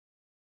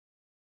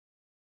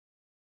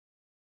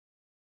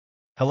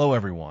Hello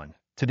everyone.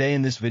 Today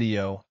in this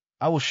video,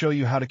 I will show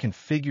you how to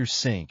configure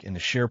sync in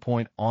the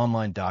SharePoint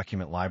Online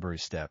Document Library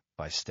step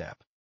by step.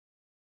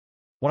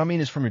 What I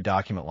mean is from your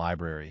document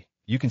library,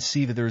 you can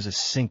see that there is a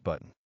sync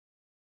button.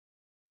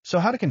 So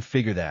how to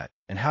configure that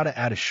and how to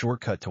add a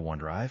shortcut to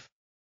OneDrive?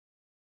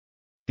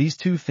 These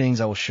two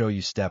things I will show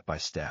you step by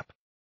step.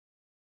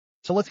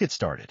 So let's get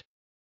started.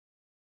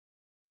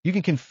 You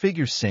can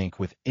configure sync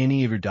with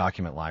any of your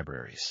document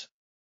libraries.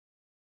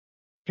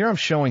 Here I'm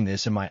showing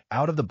this in my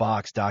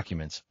out-of-the-box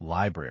documents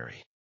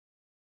library.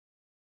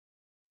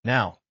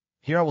 Now,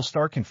 here I will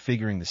start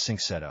configuring the sync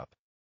setup.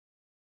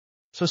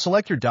 So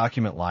select your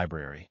document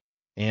library,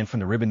 and from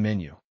the ribbon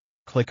menu,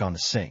 click on the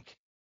sync.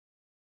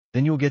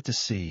 Then you'll get to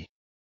see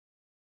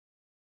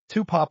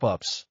two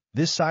pop-ups.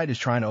 This side is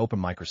trying to open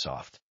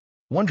Microsoft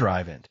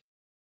OneDrive and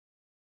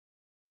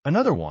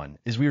another one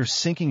is we are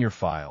syncing your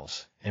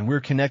files, and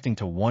we're connecting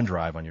to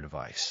OneDrive on your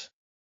device.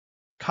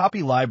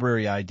 Copy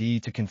library ID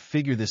to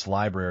configure this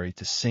library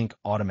to sync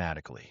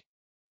automatically.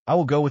 I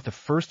will go with the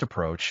first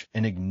approach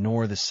and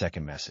ignore the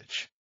second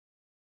message.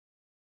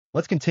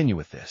 Let's continue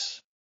with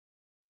this.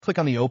 Click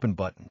on the Open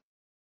button.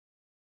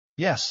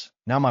 Yes,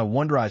 now my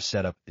OneDrive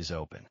setup is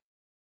open.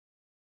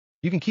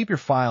 You can keep your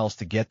files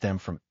to get them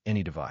from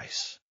any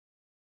device.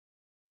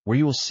 Where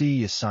you will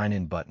see a Sign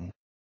In button.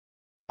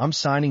 I'm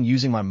signing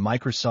using my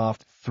Microsoft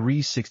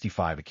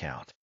 365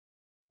 account.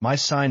 My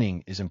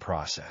signing is in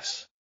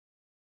process.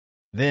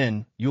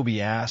 Then, you'll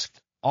be asked,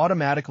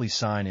 automatically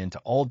sign in to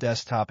all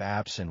desktop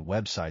apps and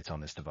websites on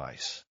this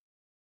device.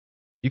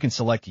 You can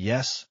select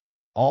Yes,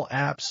 all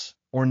apps,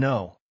 or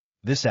No,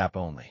 this app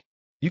only.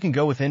 You can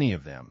go with any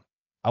of them.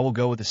 I will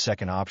go with the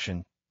second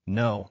option,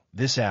 No,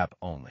 this app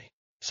only.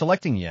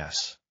 Selecting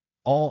Yes,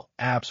 all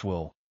apps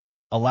will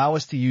allow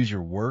us to use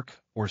your work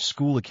or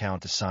school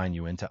account to sign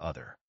you into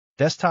other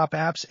desktop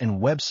apps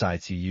and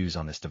websites you use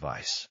on this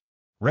device.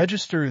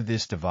 Register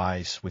this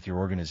device with your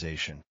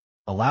organization,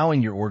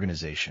 allowing your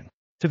organization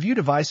to view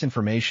device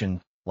information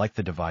like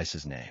the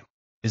device's name.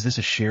 Is this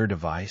a shared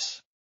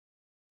device?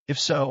 If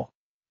so,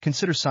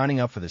 consider signing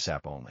up for this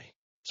app only.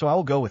 So I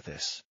will go with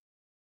this.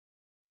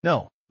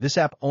 No, this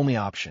app only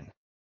option.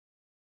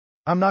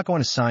 I'm not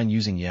going to sign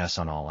using Yes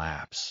on all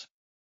apps.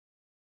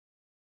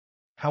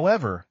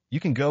 However,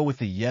 you can go with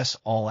the Yes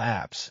all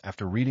apps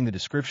after reading the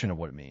description of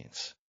what it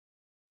means.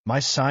 My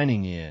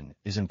signing in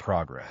is in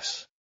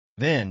progress.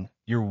 Then,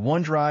 your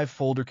OneDrive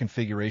folder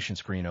configuration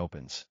screen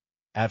opens.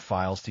 Add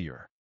files to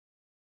your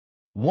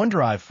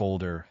OneDrive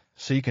folder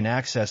so you can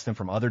access them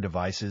from other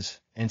devices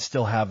and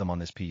still have them on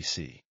this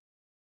PC.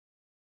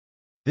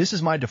 This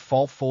is my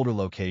default folder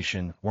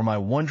location where my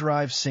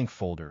OneDrive Sync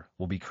folder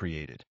will be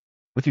created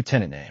with your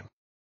tenant name.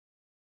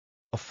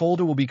 A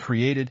folder will be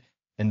created,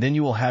 and then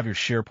you will have your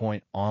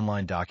SharePoint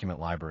Online Document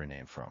Library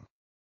name from,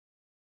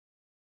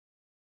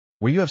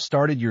 where you have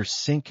started your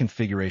sync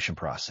configuration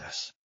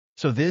process.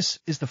 So this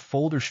is the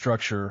folder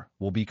structure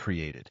will be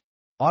created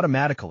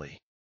automatically.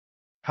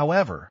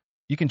 However,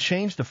 you can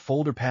change the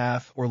folder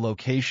path or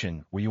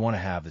location where you want to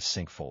have the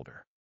sync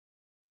folder.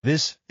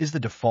 This is the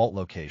default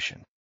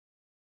location.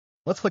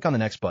 Let's click on the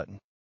next button.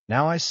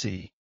 Now I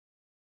see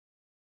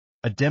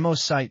a demo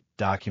site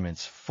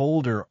documents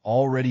folder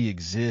already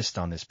exists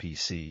on this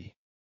PC,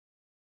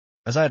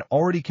 as I had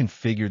already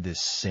configured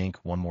this sync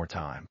one more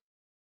time.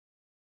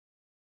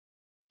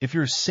 If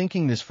you're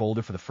syncing this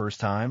folder for the first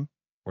time,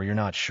 or you're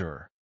not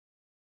sure,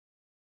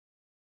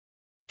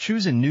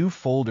 choose a new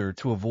folder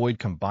to avoid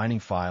combining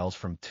files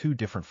from two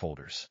different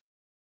folders.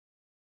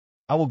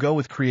 I will go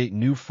with Create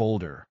New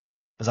Folder,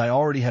 as I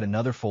already had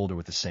another folder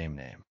with the same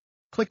name.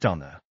 Clicked on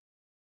the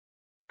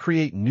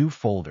Create New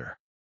Folder.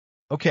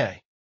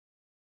 Okay.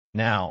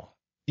 Now,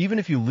 even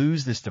if you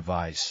lose this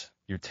device,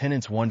 your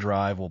tenant's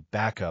OneDrive will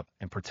back up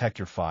and protect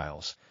your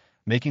files,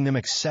 making them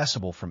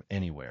accessible from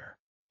anywhere.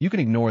 You can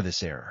ignore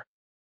this error.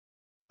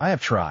 I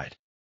have tried.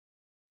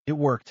 It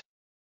worked.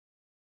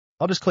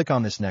 I'll just click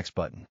on this next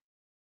button.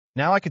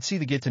 Now I can see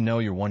the Get to Know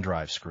Your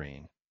OneDrive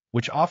screen,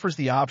 which offers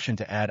the option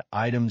to add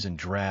items and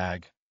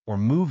drag or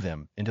move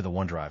them into the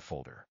OneDrive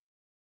folder.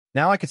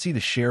 Now I can see the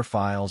Share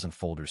Files and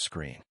Folders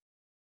screen.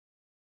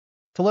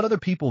 To let other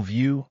people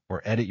view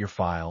or edit your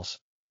files,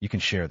 you can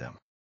share them.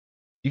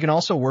 You can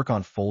also work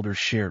on folders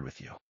shared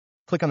with you.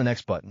 Click on the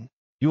next button.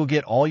 You will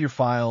get all your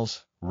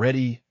files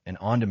ready and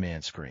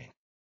on-demand screen.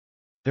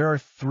 There are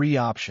three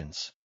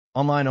options: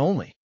 online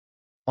only,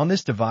 on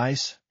this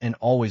device, and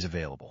always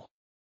available.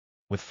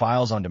 With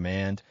Files on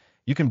Demand,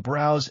 you can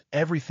browse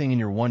everything in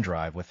your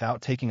OneDrive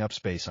without taking up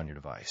space on your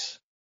device.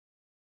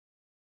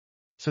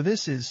 So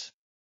this is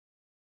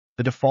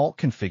the default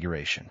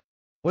configuration.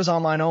 Was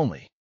online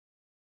only.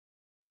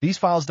 These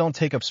files don't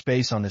take up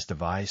space on this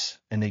device,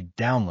 and they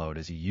download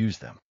as you use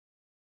them.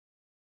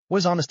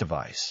 Was on this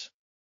device.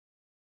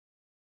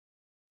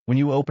 When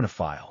you open a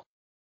file,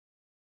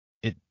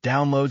 it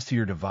downloads to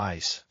your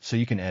device so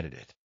you can edit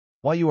it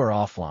while you are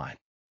offline.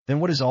 Then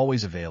what is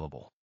always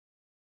available?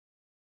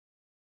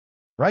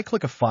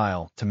 Right-click a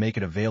file to make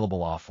it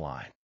available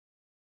offline.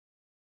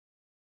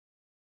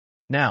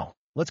 Now,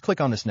 let's click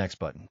on this next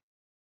button.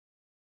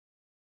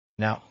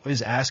 Now, it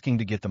is asking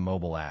to get the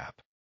mobile app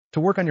to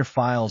work on your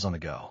files on the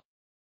go.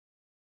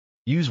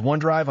 Use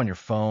OneDrive on your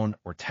phone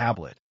or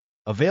tablet,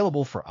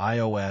 available for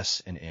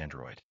iOS and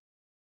Android.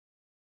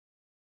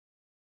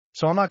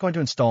 So I'm not going to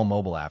install a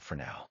mobile app for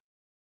now.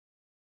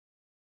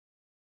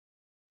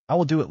 I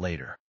will do it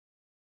later.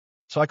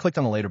 So I clicked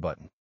on the Later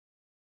button.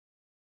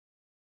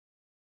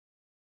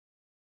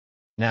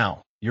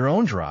 Now, your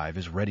own drive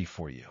is ready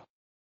for you.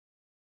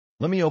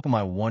 Let me open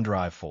my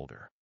OneDrive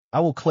folder. I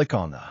will click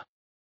on the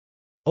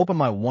Open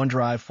my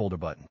OneDrive folder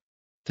button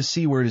to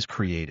see where it is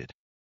created.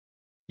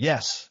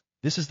 Yes,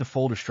 this is the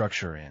folder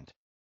structure and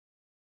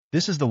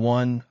this is the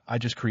one I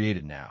just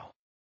created now.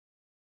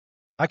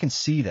 I can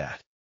see that.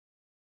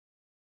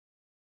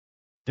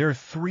 There are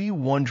 3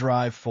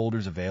 OneDrive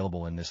folders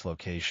available in this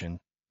location.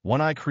 One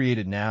I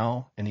created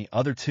now and the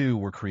other 2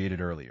 were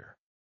created earlier.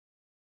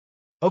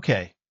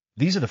 Okay,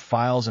 these are the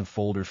files and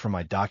folders from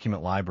my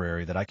document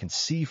library that I can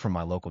see from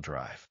my local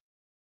drive.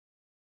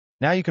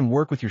 Now you can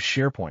work with your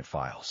SharePoint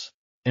files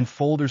and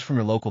folders from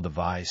your local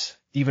device,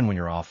 even when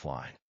you're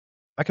offline.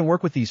 I can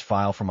work with these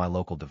files from my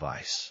local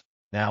device.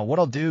 Now, what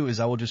I'll do is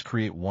I will just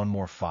create one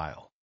more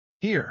file.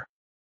 Here,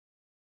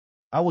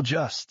 I will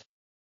just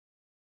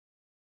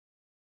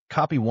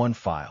copy one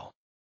file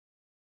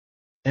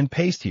and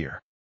paste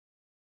here.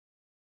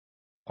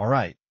 All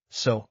right,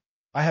 so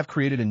I have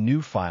created a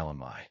new file in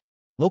my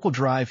local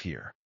drive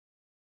here.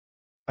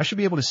 I should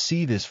be able to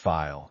see this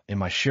file in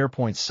my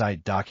SharePoint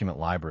site document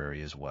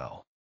library as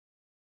well.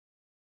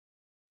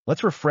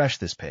 Let's refresh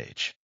this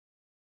page.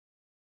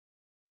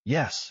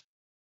 Yes,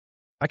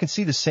 I can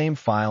see the same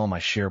file in my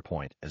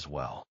SharePoint as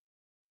well.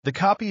 The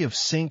copy of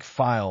sync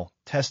file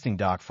testing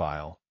doc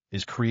file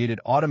is created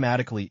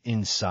automatically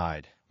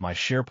inside my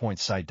SharePoint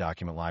site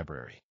document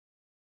library.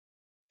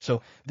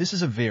 So this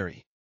is a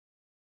very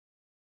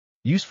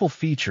useful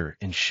feature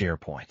in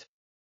SharePoint.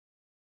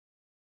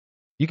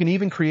 You can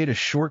even create a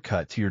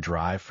shortcut to your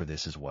drive for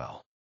this as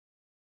well.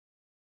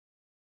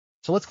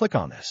 So let's click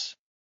on this.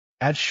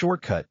 Add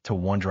shortcut to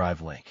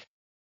OneDrive link.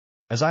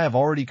 As I have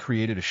already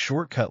created a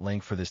shortcut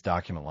link for this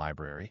document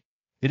library,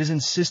 it is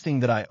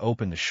insisting that I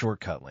open the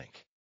shortcut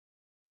link.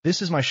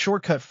 This is my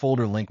shortcut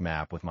folder link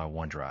map with my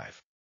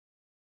OneDrive.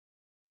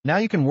 Now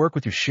you can work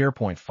with your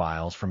SharePoint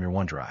files from your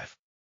OneDrive.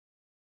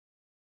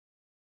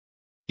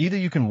 Either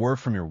you can work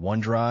from your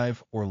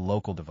OneDrive or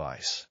local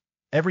device.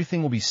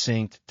 Everything will be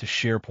synced to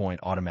SharePoint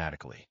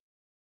automatically.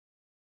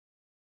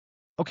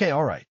 Okay,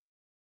 all right.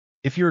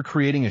 If you're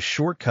creating a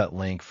shortcut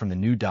link from the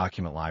new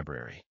document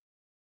library,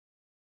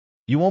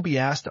 you won't be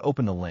asked to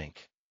open the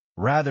link.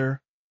 Rather,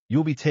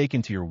 you'll be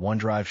taken to your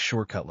OneDrive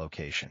shortcut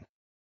location.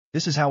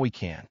 This is how we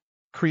can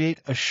create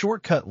a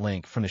shortcut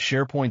link from the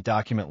SharePoint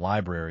document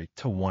library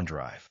to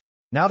OneDrive.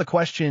 Now the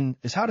question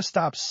is how to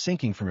stop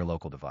syncing from your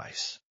local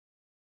device.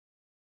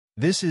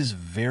 This is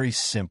very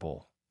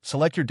simple.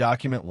 Select your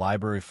document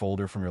library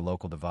folder from your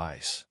local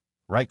device.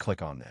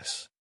 Right-click on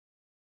this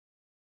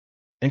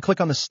and click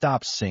on the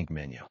Stop Sync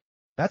menu.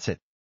 That's it.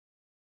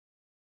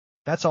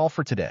 That's all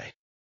for today.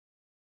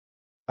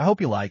 I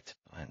hope you liked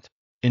and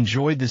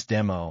enjoyed this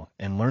demo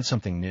and learned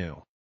something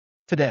new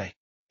today.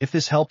 If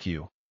this helped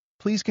you,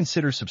 please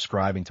consider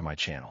subscribing to my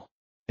channel.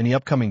 In the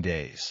upcoming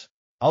days,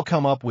 I'll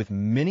come up with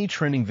many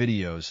trending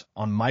videos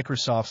on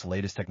Microsoft's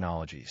latest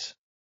technologies,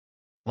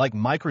 like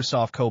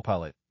Microsoft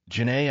Copilot,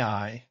 Gen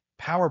AI,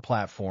 Power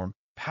Platform,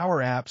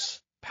 Power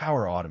Apps,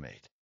 Power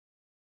Automate,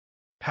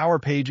 Power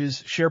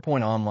Pages,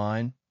 SharePoint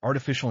Online,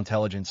 Artificial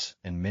Intelligence,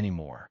 and many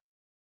more.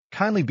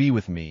 Kindly be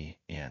with me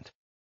and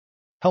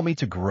help me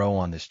to grow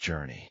on this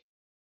journey.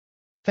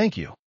 Thank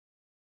you.